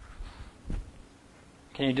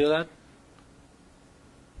can you do that?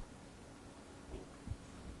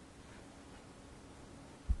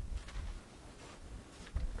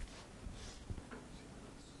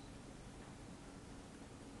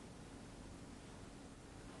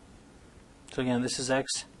 So again, this is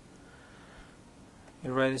x.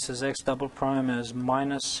 You write this as x double prime as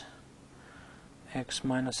minus x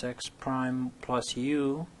prime plus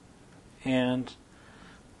u. And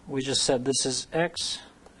we just said this is x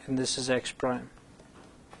and this is x prime.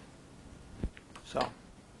 So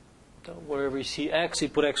wherever you see x, you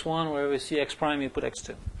put x1. Wherever you see x prime, you put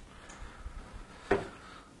x2.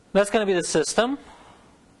 That's going to be the system.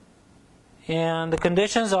 And the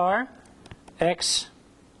conditions are x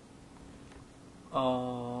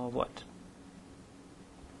what?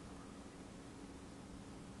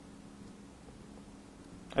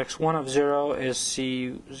 x1 of 0 is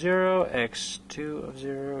C0, x2 of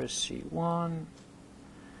 0 is C1,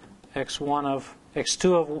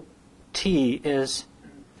 x2 of t is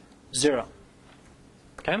 0.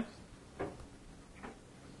 Okay?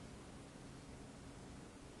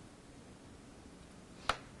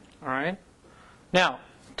 All right. Now,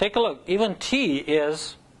 take a look. Even t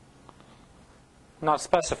is not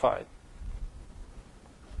specified.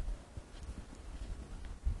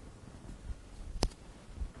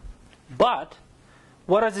 But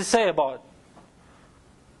what does it say about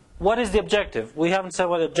what is the objective? We haven't said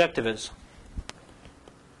what the objective is.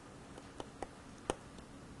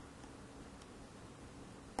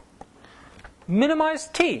 Minimize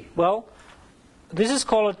t. Well, this is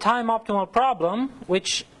called a time optimal problem,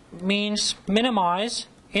 which means minimize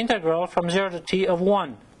integral from 0 to t of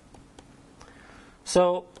 1.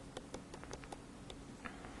 So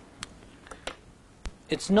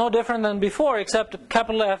it's no different than before, except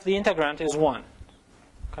capital F, the integrand, is 1.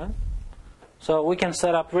 Okay? So we can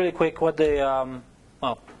set up really quick what the,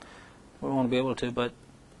 well, we won't be able to, but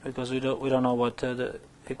because we don't know what the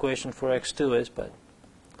equation for x2 is, but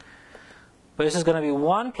this is going to be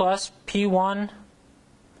 1 plus p1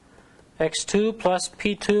 x2 plus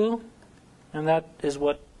p2, and that is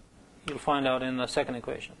what you'll find out in the second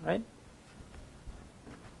equation, right?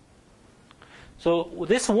 So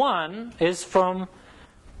this 1 is from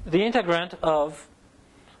the integrand of,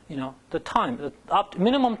 the time. The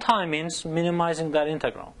minimum time means minimizing that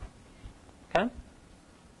integral. Okay?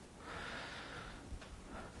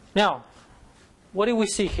 Now, what do we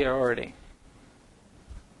see here already?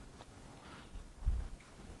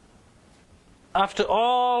 After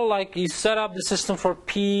all, like, you set up the system for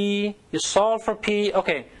P, you solve for P.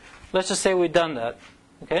 Okay, let's just say we've done that.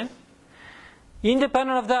 Okay?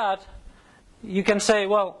 Independent of that, you can say,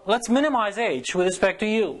 well, let's minimize H with respect to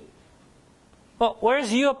U. Well, where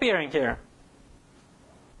is U appearing here?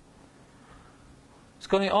 It's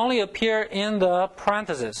going to only appear in the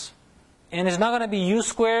parentheses. And it's not going to be U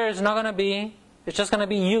squared, it's not going to be, it's just going to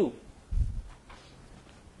be U.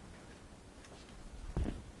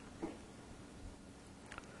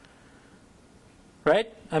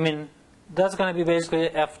 Right? I mean, that's going to be basically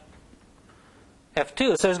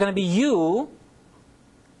F2. So it's going to be U.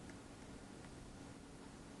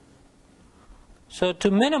 So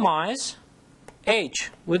to minimize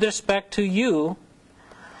H with respect to U,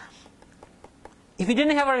 if you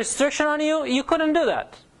didn't have a restriction on U, you couldn't do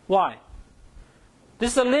that. Why?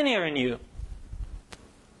 This is a linear in U.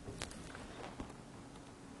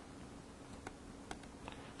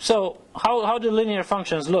 So how do linear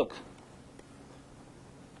functions look?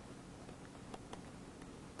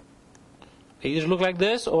 They either look like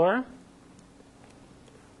this, or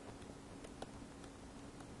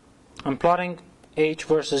I'm plotting H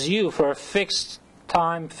versus U for a fixed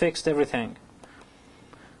time, fixed everything.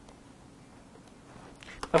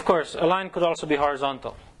 Of course, a line could also be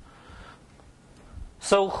horizontal.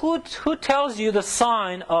 So who tells you the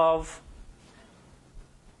sign of,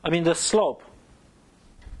 the slope?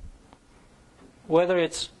 Whether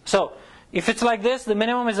it's, so if it's like this, the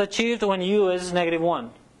minimum is achieved when U is -1.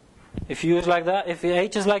 If U is like that, if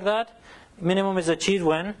H is like that, minimum is achieved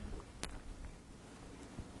when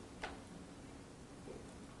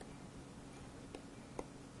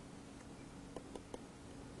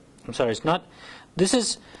I'm sorry, it's not, this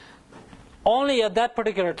is only at that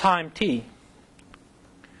particular time t.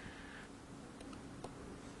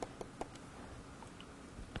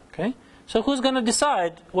 Okay, so who's going to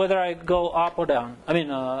decide whether I go up or down?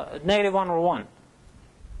 -1 or 1.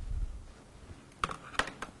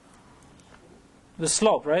 The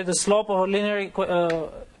slope, right? The slope of a linear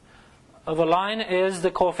of a line is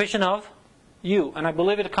the coefficient of U, and I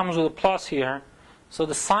believe it comes with a plus here. So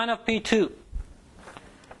the sign of P2.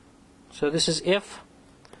 So this is if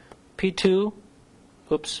P2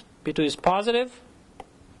 is positive,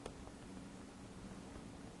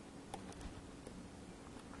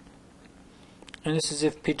 and this is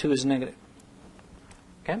if P2 is negative.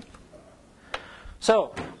 Okay?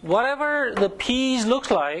 So whatever the P's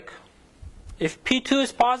looks like, if P2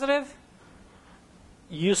 is positive,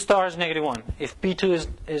 U star is -1. If P2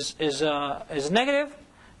 is negative,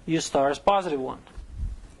 U star is +1.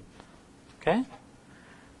 Okay?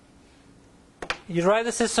 You write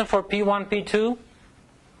the system for P1, P2.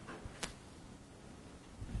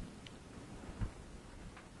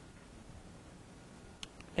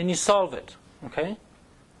 And you solve it. Okay?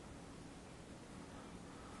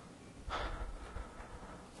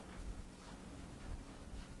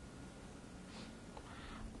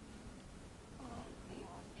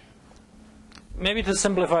 Maybe to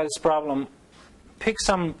simplify this problem, pick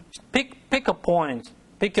a point.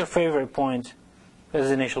 Pick your favorite point as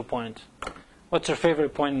the initial point. What's your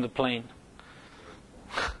favorite point in the plane?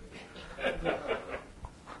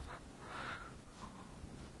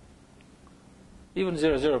 Even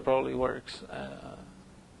 0, 0 probably works.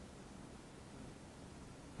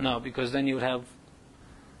 No, because then you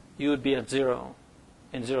would be at 0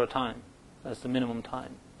 in 0 time. That's the minimum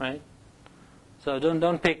time, right? So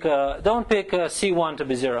don't pick C1 to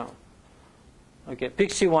be 0. Okay,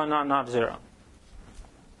 pick C1, not 0.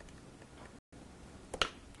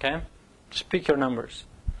 Okay, just pick your numbers.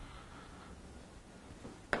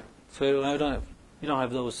 So you don't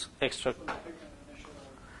have those extra.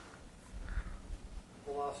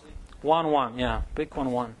 Velocity. 1, 1, yeah, pick 1,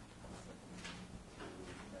 1.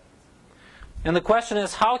 And the question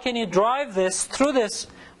is, how can you drive this through this?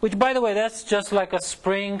 Which, by the way, that's just like a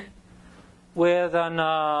spring with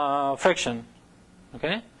an friction.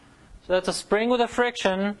 Okay, so that's a spring with a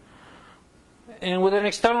friction, and with an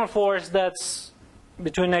external force that's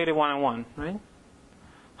between -1 and 1. Right?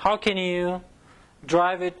 How can you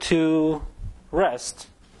drive it to rest?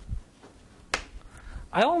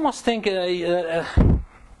 I almost think, yeah,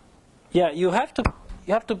 you have to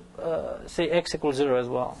say x equals 0 as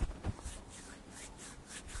well.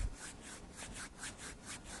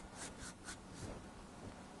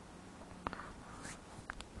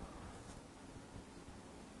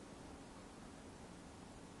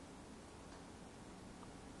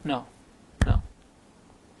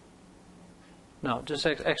 No, just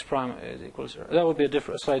x prime is equals 0. That would be a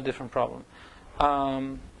slightly different problem.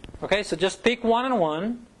 Okay, so just pick 1 and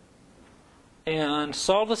 1 and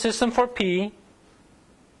solve the system for p,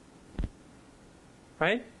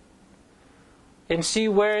 right? And see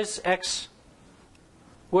where is x,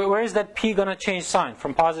 where is that p going to change sign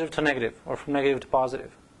from positive to negative or from negative to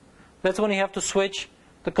positive. That's when you have to switch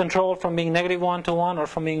the control from being -1 to 1 or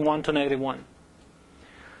from being 1 to -1.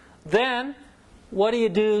 Then, what do you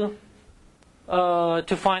do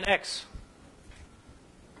to find x?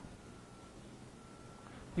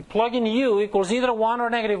 You plug in u equals either 1 or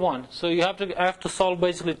 -1. So you have to solve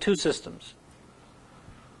basically two systems.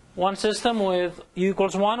 One system with u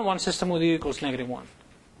equals 1, one system with u equals -1.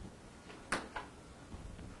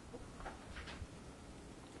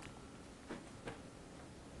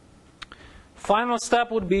 Final step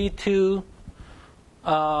would be to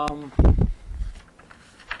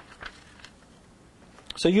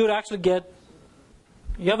so you would actually get,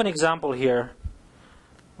 you have an example here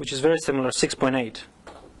which is very similar, 6.8.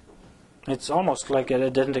 It's almost like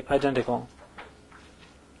identical.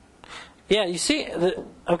 Yeah, you see,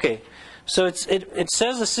 okay. So it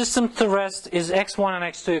says the system to rest is x1 and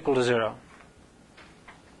x2 equal to 0.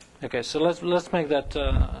 Okay, so let's make that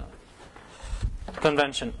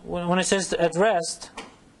convention. When it says at rest,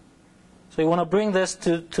 so you want to bring this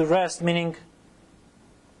to rest, meaning,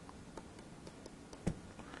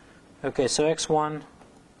 okay, so x1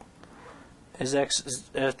 is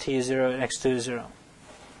t is 0 and x2 is 0.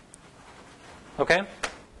 Okay?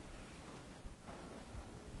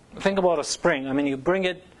 Think about a spring. I mean, you bring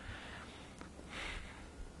it,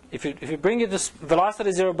 if you bring it this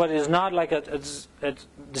velocity 0, but it is not like at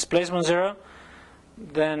displacement 0,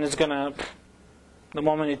 then it's gonna, the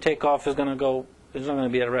moment you take off, it's gonna go, it's not gonna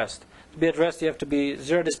be at rest. To be at rest, you have to be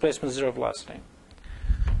 0 displacement, 0 velocity.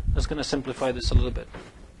 That's gonna simplify this a little bit.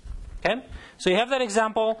 Okay? So you have that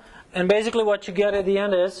example, and basically what you get at the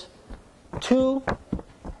end is two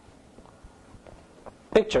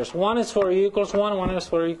pictures. One is for u equals 1, one is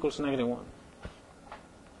for u equals -1.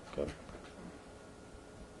 Okay.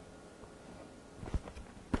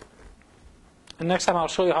 And next time I'll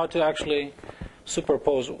show you how to actually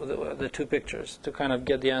superpose the two pictures to kind of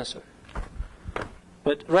get the answer.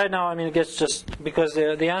 But right now, I mean, it gets just, because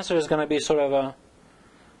the answer is going to be sort of a,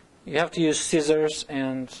 you have to use scissors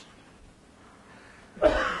and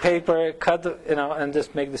paper, cut, and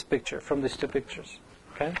just make this picture from these two pictures.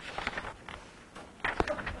 Okay?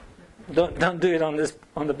 Don't do it on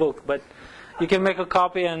the book, but you can make a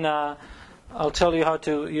copy, and I'll tell you how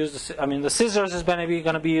to use the. I mean, the scissors is going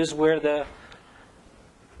to be used where the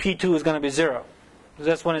P2 is going to be 0.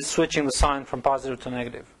 That's when it's switching the sign from positive to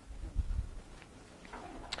negative.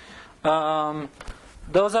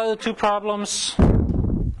 Those are the two problems.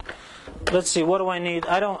 Let's see. What do I need?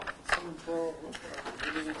 I don't. 10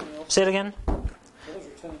 and 12. Say it again. Those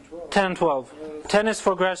are 10 and 12. 10 and 12. 10 is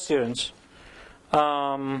for grad students.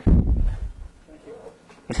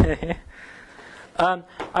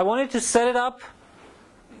 I wanted to set it up,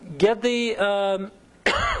 get the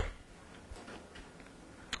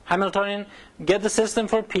Hamiltonian, get the system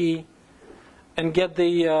for P, and get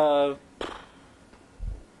the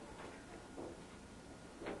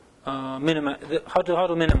how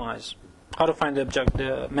to minimize, how to find the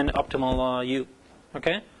optimal U.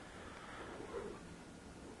 Okay.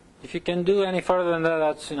 If you can do any further than that,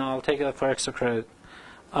 that's I'll take that for extra credit.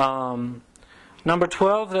 Number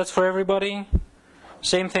 12, that's for everybody.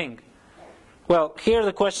 Same thing. Well, here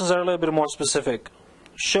the questions are a little bit more specific.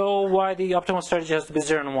 Show why the optimal strategy has to be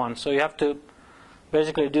 0 and 1. So you have to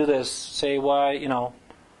basically do this. Say why,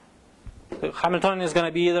 the Hamiltonian is going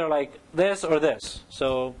to be either like this or this.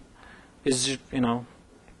 So, is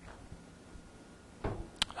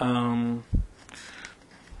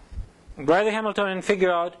write the Hamiltonian,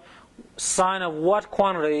 figure out sign of what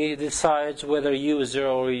quantity decides whether U is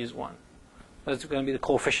 0 or E is 1. That's going to be the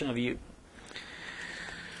coefficient of U.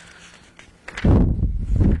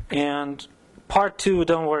 And part 2,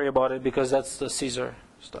 don't worry about it because that's the Caesar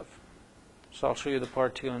stuff. So I'll show you the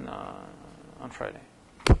part 2 in on Friday.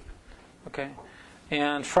 Okay.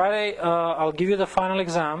 And Friday, I'll give you the final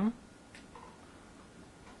exam.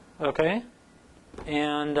 Okay.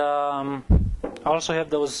 And I also have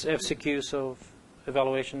those FCQs of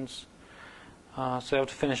evaluations. So I have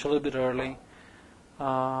to finish a little bit early.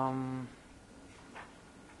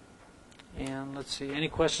 And let's see, any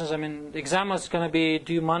questions? I mean, the exam is going to be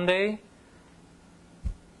due Monday,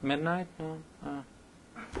 midnight? No?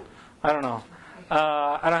 I don't know.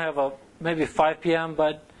 I don't have maybe 5 p.m.,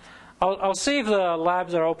 but I'll see if the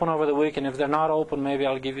labs are open over the weekend. If they're not open, maybe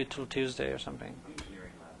I'll give you till Tuesday or something.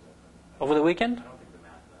 Engineering labs open. Over the weekend? I don't think the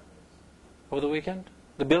math lab is. Over the weekend?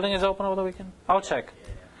 The building is open over the weekend? I'll check.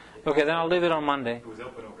 Okay, then I'll leave it on Monday. It was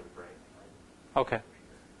open over the break. Okay.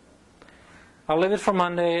 I'll leave it for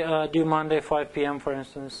Monday, due Monday, 5 p.m. for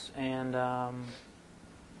instance, and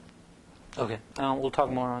okay, we'll talk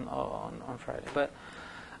more on Friday. But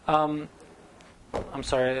I'm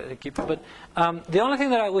sorry to keep it. But the only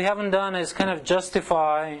thing that we haven't done is kind of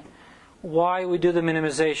justify why we do the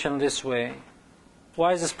minimization this way.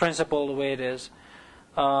 Why is this principle the way it is?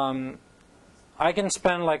 I can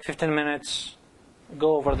spend like 15 minutes,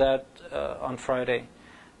 go over that on Friday.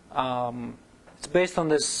 It's based on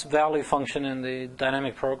this value function in the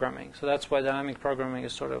dynamic programming. So that's why dynamic programming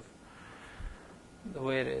is sort of the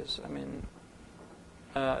way it is. I mean,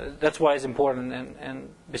 that's why it's important, and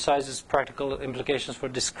besides its practical implications for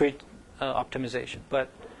discrete optimization. But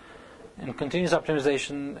in continuous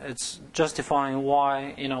optimization, it's justifying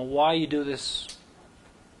why you do this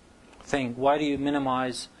thing. Why do you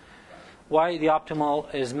minimize? Why the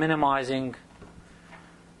optimal is minimizing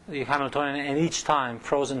the Hamiltonian, and each time,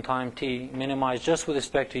 frozen time t, minimized just with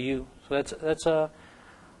respect to u. So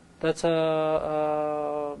that's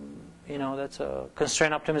a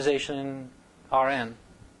constraint optimization in Rn.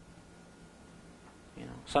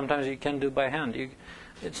 Sometimes you can do by hand.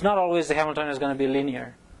 It's not always the Hamiltonian is going to be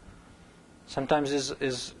linear. Sometimes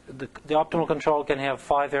the optimal control can have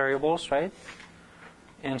 5 variables, right?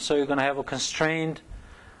 And so you're going to have a constrained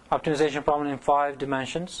optimization problem in 5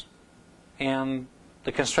 dimensions, and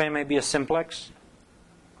the constraint may be a simplex,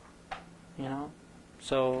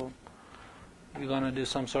 so you're going to do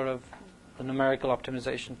some sort of a numerical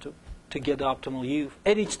optimization to get the optimal u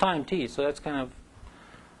at each time t. So that's kind of,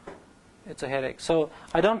 it's a headache. So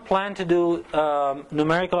I don't plan to do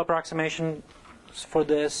numerical approximation for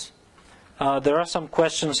this. There are some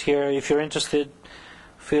questions here. If you're interested,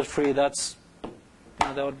 feel free. That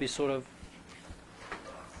would be sort of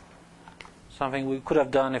something we could have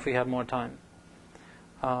done if we had more time.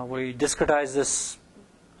 Where you discretize this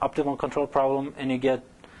optimal control problem and you get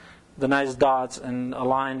the nice dots and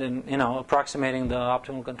aligned and approximating the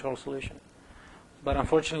optimal control solution. But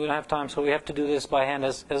unfortunately we don't have time, so we have to do this by hand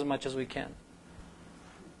as much as we can.